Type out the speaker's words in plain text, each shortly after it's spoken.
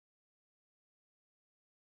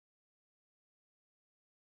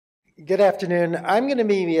Good afternoon. I'm going to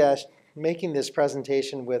be making this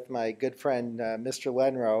presentation with my good friend, Mr.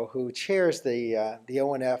 Lenrow, who chairs the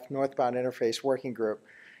ONF Northbound Interface Working Group.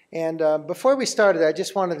 And before we started, I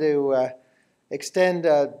just wanted to extend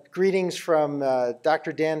greetings from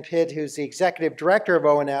Dr. Dan Pitt, who's the Executive Director of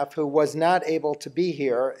ONF, who was not able to be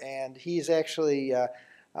here. And he's actually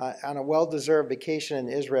on a well-deserved vacation in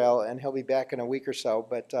Israel, and he'll be back in a week or so.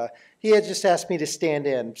 But he had just asked me to stand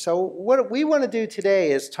in. So what we want to do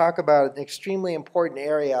today is talk about an extremely important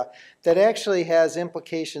area that actually has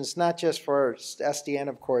implications not just for SDN,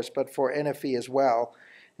 of course, but for NFV as well,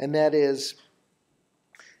 and that is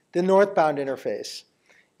the northbound interface.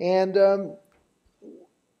 And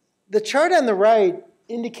the chart on the right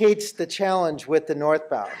indicates the challenge with the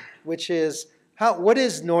northbound, which is what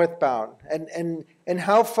is northbound and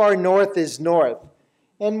how far north is north?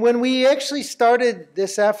 And when we actually started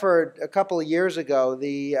this effort a couple of years ago,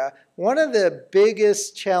 one of the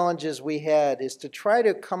biggest challenges we had is to try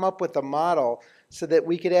to come up with a model so that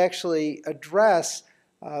we could actually address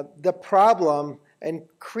the problem and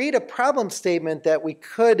create a problem statement that we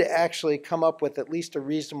could actually come up with at least a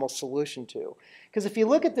reasonable solution to. Because if you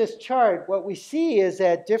look at this chart, what we see is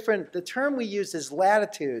that the term we use is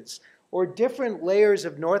latitudes, or different layers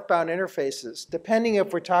of northbound interfaces, depending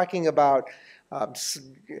if we're talking about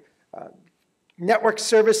network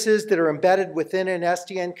services that are embedded within an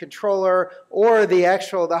SDN controller, or the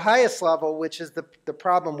highest level, which is the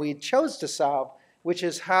problem we chose to solve, which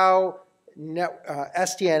is how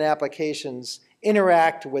SDN applications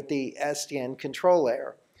interact with the SDN control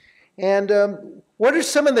layer. And what are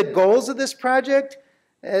some of the goals of this project?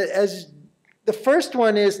 The first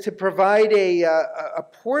one is to provide a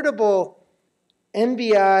portable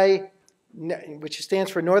NBI, which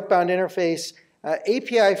stands for Northbound Interface,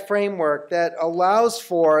 API framework that allows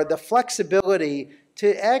for the flexibility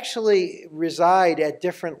to actually reside at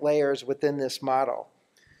different layers within this model.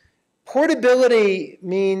 Portability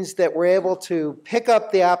means that we're able to pick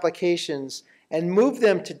up the applications and move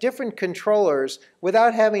them to different controllers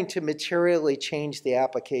without having to materially change the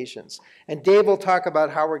applications. And Dave will talk about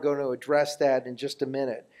how we're going to address that in just a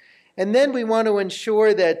minute. And then we want to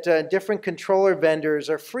ensure that different controller vendors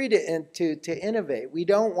are free to innovate. We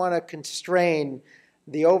don't want to constrain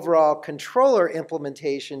the overall controller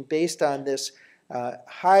implementation based on this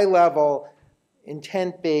high-level,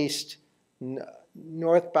 intent-based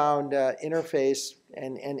northbound interface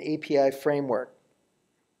and API framework.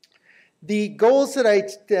 The goals that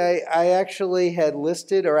I actually had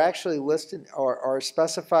listed are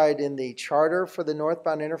specified in the charter for the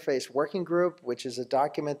Northbound Interface Working Group, which is a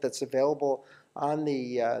document that's available on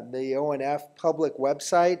the ONF public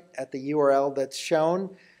website at the URL that's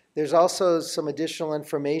shown. There's also some additional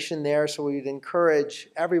information there, so we'd encourage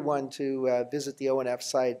everyone to visit the ONF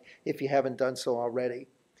site if you haven't done so already.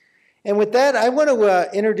 And with that, I want to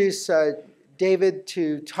introduce David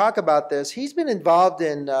to talk about this. He's been involved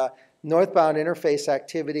in northbound interface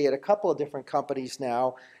activity at a couple of different companies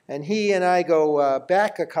now, and he and I go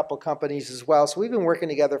back a couple companies as well, so we've been working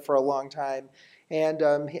together for a long time. And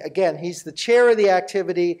again, he's the chair of the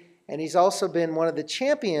activity, and he's also been one of the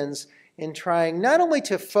champions in trying not only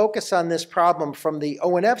to focus on this problem from the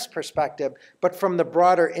ONF's perspective, but from the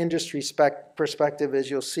broader industry perspective, as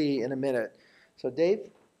you'll see in a minute. So Dave?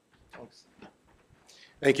 Thanks.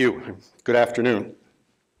 Thank you. Good afternoon.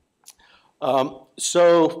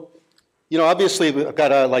 Obviously, we've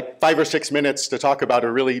got like 5 or 6 minutes to talk about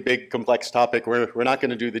a really big, complex topic. We're not going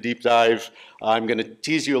to do the deep dive. I'm going to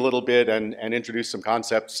tease you a little bit and introduce some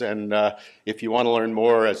concepts. And if you want to learn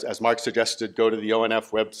more, as Mark suggested, go to the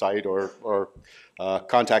ONF website or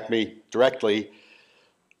contact me directly.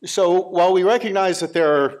 So while we recognize that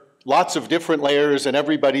there are lots of different layers and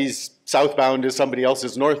everybody's southbound is somebody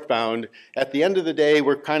else's northbound, at the end of the day,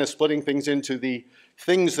 we're kind of splitting things into the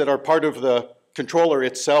things that are part of the controller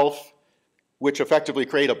itself, which effectively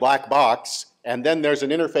create a black box, and then there's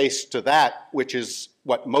an interface to that, which is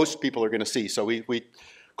what most people are going to see. So we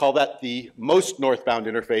call that the most northbound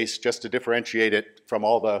interface, just to differentiate it from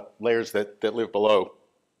all the layers that live below.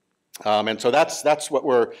 And so that's what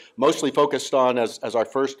we're mostly focused on as our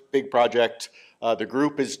first big project. The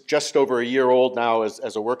group is just over a year old now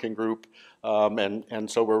as a working group,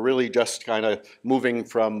 and so we're really just kind of moving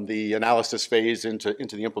from the analysis phase into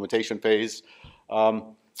the implementation phase.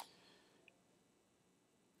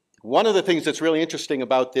 One of the things that's really interesting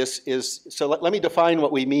about this is, so let me define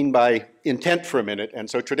what we mean by intent for a minute. And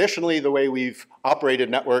so traditionally, the way we've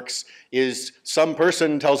operated networks is some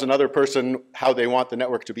person tells another person how they want the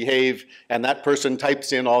network to behave, and that person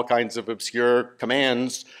types in all kinds of obscure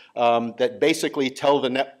commands that basically tell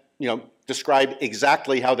the describe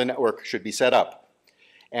exactly how the network should be set up.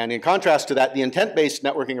 And in contrast to that, the intent-based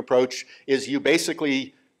networking approach is you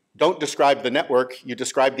basically don't describe the network, you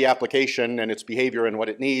describe the application and its behavior and what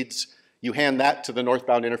it needs. You hand that to the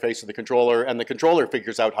northbound interface of the controller, and the controller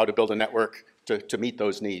figures out how to build a network to meet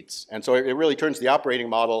those needs. And so it really turns the operating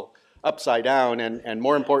model upside down, and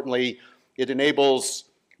more importantly, it enables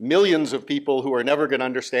millions of people who are never going to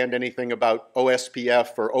understand anything about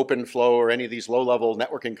OSPF or OpenFlow or any of these low-level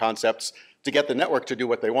networking concepts to get the network to do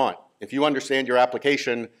what they want. If you understand your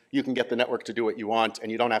application, you can get the network to do what you want,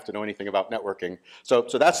 and you don't have to know anything about networking. So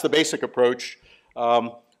that's the basic approach.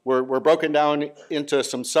 We're broken down into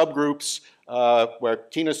some subgroups where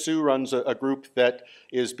Tina Sue runs a group that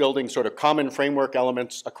is building sort of common framework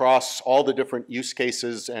elements across all the different use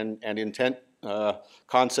cases and intent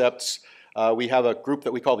concepts. We have a group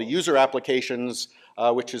that we call the user applications,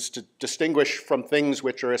 which is to distinguish from things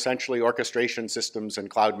which are essentially orchestration systems and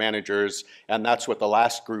cloud managers, and that's what the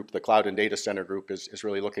last group, the cloud and data center group, is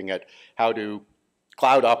really looking at. How do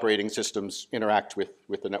cloud operating systems interact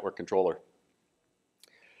with the network controller?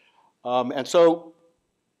 And so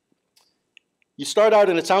you start out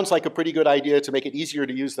and it sounds like a pretty good idea to make it easier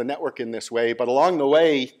to use the network in this way, but along the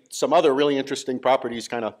way, some other really interesting properties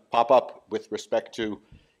kind of pop up with respect to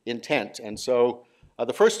intent. And so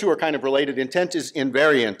the first two are kind of related. Intent is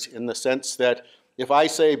invariant in the sense that if I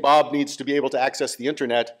say Bob needs to be able to access the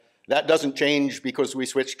internet, that doesn't change because we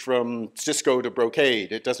switched from Cisco to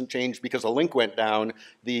Brocade. It doesn't change because a link went down.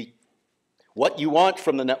 What you want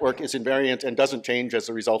from the network is invariant and doesn't change as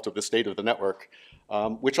a result of the state of the network,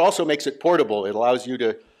 which also makes it portable. It allows you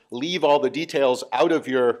to leave all the details out of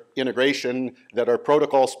your integration that are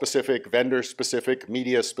protocol specific, vendor specific,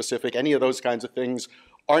 media specific. Any of those kinds of things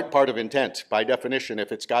aren't part of intent. By definition,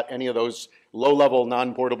 if it's got any of those low-level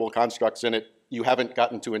non-portable constructs in it, you haven't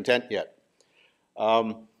gotten to intent yet.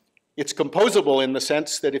 It's composable in the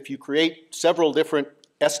sense that if you create several different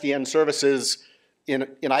SDN services in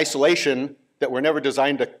isolation that were never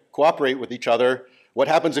designed to cooperate with each other, what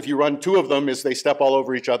happens if you run two of them is they step all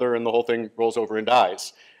over each other and the whole thing rolls over and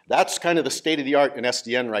dies. That's kind of the state of the art in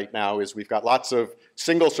SDN right now, is we've got lots of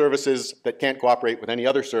single services that can't cooperate with any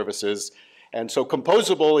other services. And so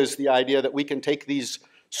composable is the idea that we can take these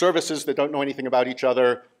services that don't know anything about each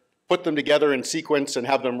other, put them together in sequence and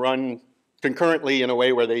have them run concurrently in a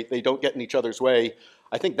way where they don't get in each other's way.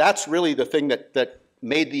 I think that's really the thing that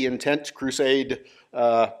made the intent crusade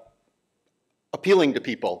appealing to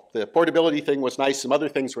people. The portability thing was nice, some other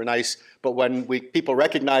things were nice, but when people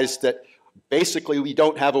recognized that basically we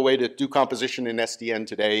don't have a way to do composition in SDN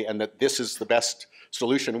today and that this is the best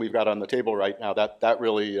solution we've got on the table right now, that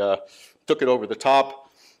really took it over the top.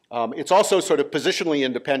 It's also sort of positionally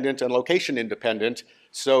independent and location independent,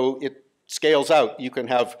 so it scales out. You can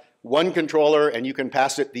have one controller and you can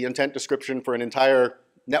pass it the intent description for an entire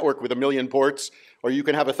network with 1 million ports, or you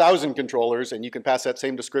can have 1,000 controllers and you can pass that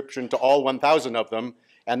same description to all 1,000 of them,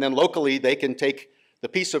 and then locally they can take the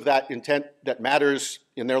piece of that intent that matters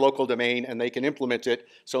in their local domain and they can implement it.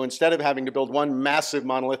 So instead of having to build one massive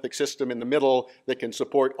monolithic system in the middle that can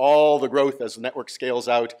support all the growth as the network scales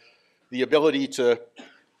out, the ability to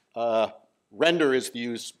render is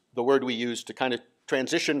the word we use to kind of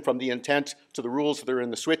transition from the intent to the rules that are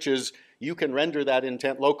in the switches. You can render that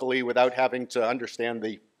intent locally without having to understand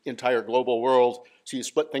the entire global world. So you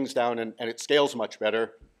split things down and it scales much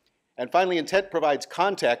better. And finally, intent provides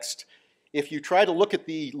context. If you try to look at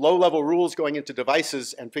the low-level rules going into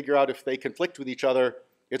devices and figure out if they conflict with each other,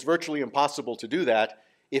 it's virtually impossible to do that.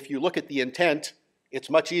 If you look at the intent, it's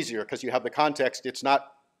much easier because you have the context. It's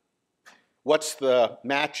not what's the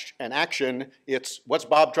match and action, it's what's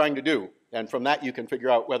Bob trying to do. And from that you can figure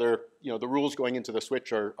out whether the rules going into the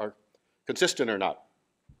switch are consistent or not.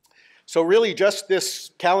 So really just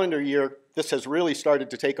this calendar year, this has really started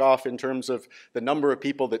to take off in terms of the number of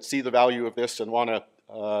people that see the value of this and want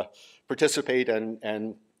to participate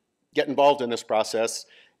and get involved in this process.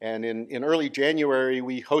 And in early January,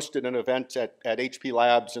 we hosted an event at HP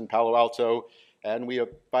Labs in Palo Alto, and we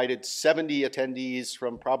invited 70 attendees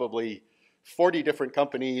from probably 40 different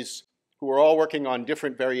companies who are all working on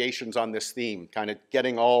different variations on this theme, kind of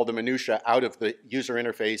getting all the minutia out of the user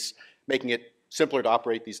interface, making it simpler to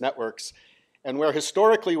operate these networks. And where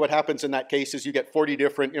historically what happens in that case is you get 40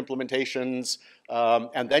 different implementations,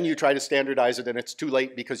 and then you try to standardize it and it's too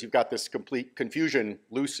late because you've got this complete confusion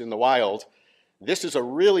loose in the wild. This is a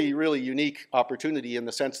really, really unique opportunity in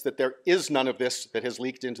the sense that there is none of this that has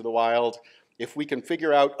leaked into the wild. If we can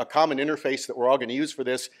figure out a common interface that we're all going to use for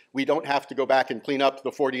this, we don't have to go back and clean up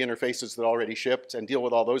the 40 interfaces that already shipped and deal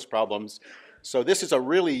with all those problems. So this is a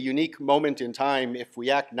really unique moment in time. If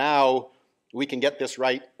we act now, we can get this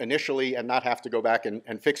right initially and not have to go back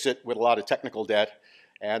and fix it with a lot of technical debt.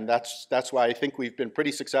 And that's why I think we've been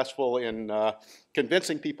pretty successful in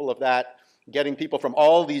convincing people of that, getting people from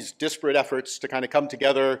all these disparate efforts to kind of come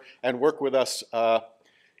together and work with us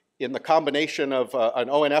in the combination of an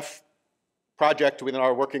ONF project within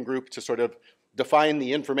our working group to sort of define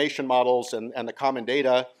the information models and the common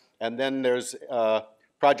data. And then there's a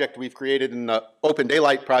project we've created in the Open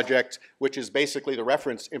Daylight project, which is basically the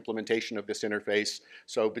reference implementation of this interface.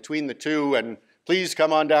 So between the two, and please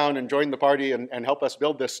come on down and join the party and help us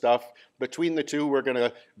build this stuff. Between the two, we're going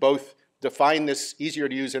to both define this easier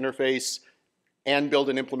to use interface and build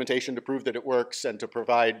an implementation to prove that it works and to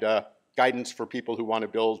provide guidance for people who want to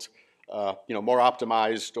build more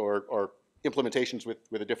optimized or implementations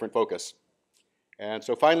with a different focus. And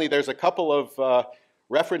so finally, there's a couple of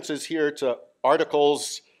references here to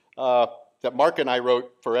articles that Mark and I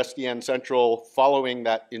wrote for SDN Central following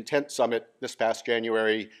that intent summit this past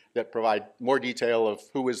January that provide more detail of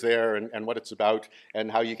who was there and what it's about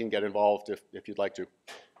and how you can get involved if you'd like to.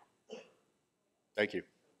 Thank you.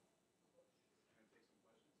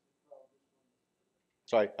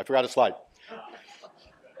 Sorry, I forgot a slide.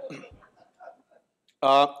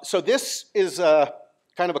 So this is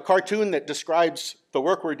kind of a cartoon that describes the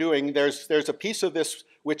work we're doing. There's a piece of this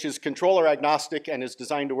which is controller agnostic and is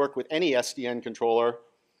designed to work with any SDN controller,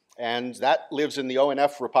 and that lives in the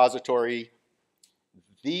ONF repository.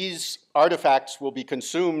 These artifacts will be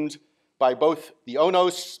consumed by both the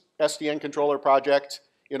ONOS SDN controller project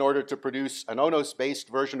in order to produce an ONOS-based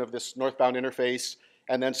version of this northbound interface,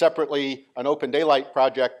 and then separately an Open Daylight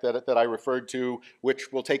project that I referred to,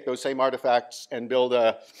 which will take those same artifacts and build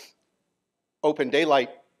a Open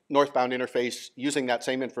Daylight northbound interface using that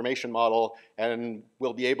same information model, and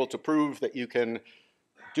we'll be able to prove that you can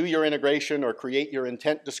do your integration or create your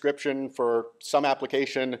intent description for some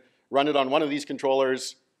application, run it on one of these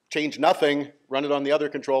controllers, change nothing, run it on the other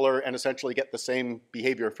controller, and essentially get the same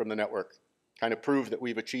behavior from the network. Kind of prove that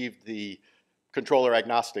we've achieved the controller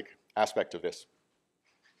agnostic aspect of this.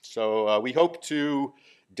 So we hope to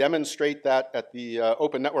demonstrate that at the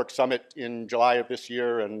Open Network Summit in July of this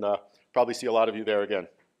year, and probably see a lot of you there again.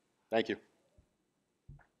 Thank you.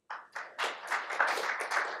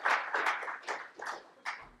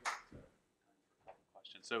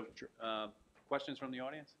 So, questions from the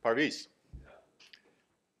audience? Parviz.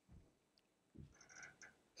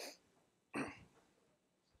 Thank you.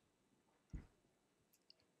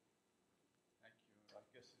 I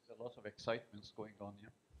guess there's a lot of excitement going on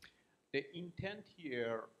here. The intent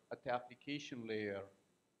here at the application layer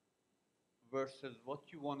versus what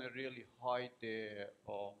you want to really hide the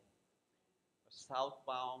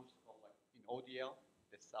southbound, or like in ODL,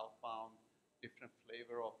 the southbound different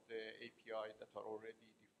flavor of the API that are already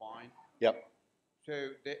defined. Yep.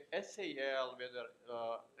 So the SAL, whether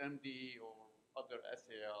MD or other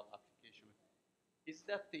SAL application, is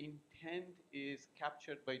that the intent is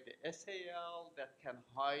captured by the SAL that can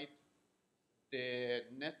hide the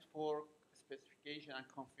network specification and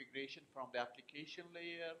configuration from the application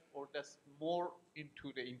layer, or that's more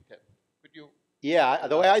into the intent? Could you? Yeah,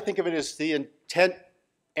 the way I think of it is the intent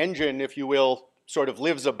engine, if you will, sort of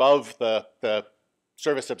lives above the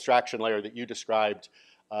service abstraction layer that you described,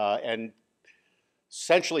 and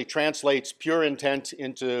essentially translates pure intent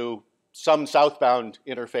into some southbound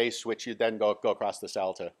interface, which you then go across the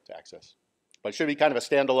SAL to access. But it should be kind of a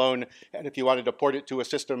standalone, and if you wanted to port it to a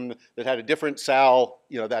system that had a different SAL,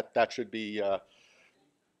 that should be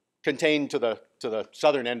contained to the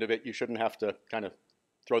southern end of it. You shouldn't have to kind of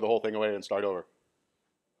throw the whole thing away and start over.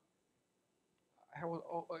 I have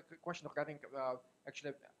a question regarding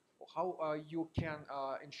actually how you can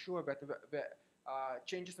ensure that the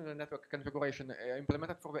changes in the network configuration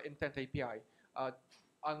implemented for the intent API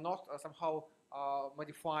are not somehow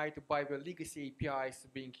modified by the legacy APIs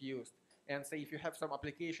being used. And say if you have some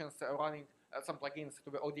applications running some plugins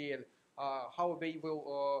to the ODL, how they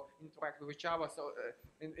will interact with each other. So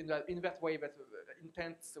in that way, that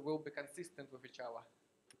intents will be consistent with each other.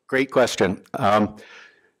 Great question.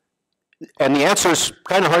 And the answer is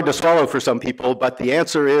kind of hard to swallow for some people, but the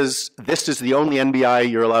answer is this is the only NBI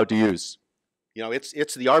you're allowed to use.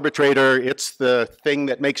 It's the arbitrator, it's the thing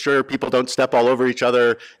that makes sure people don't step all over each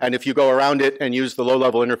other, and if you go around it and use the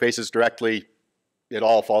low-level interfaces directly, it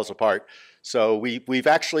all falls apart. So we've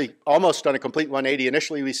actually almost done a complete 180.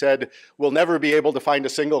 Initially we said we'll never be able to find a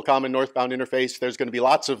single common northbound interface. There's going to be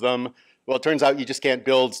lots of them. Well, it turns out you just can't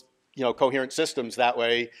build coherent systems that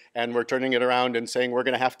way, and we're turning it around and saying we're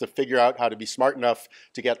going to have to figure out how to be smart enough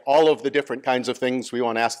to get all of the different kinds of things we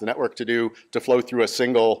want to ask the network to do to flow through a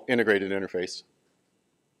single integrated interface.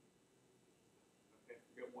 Okay,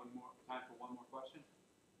 we got time for one more question?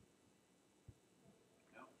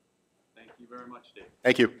 No? Thank you very much, Dave.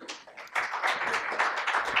 Thank you.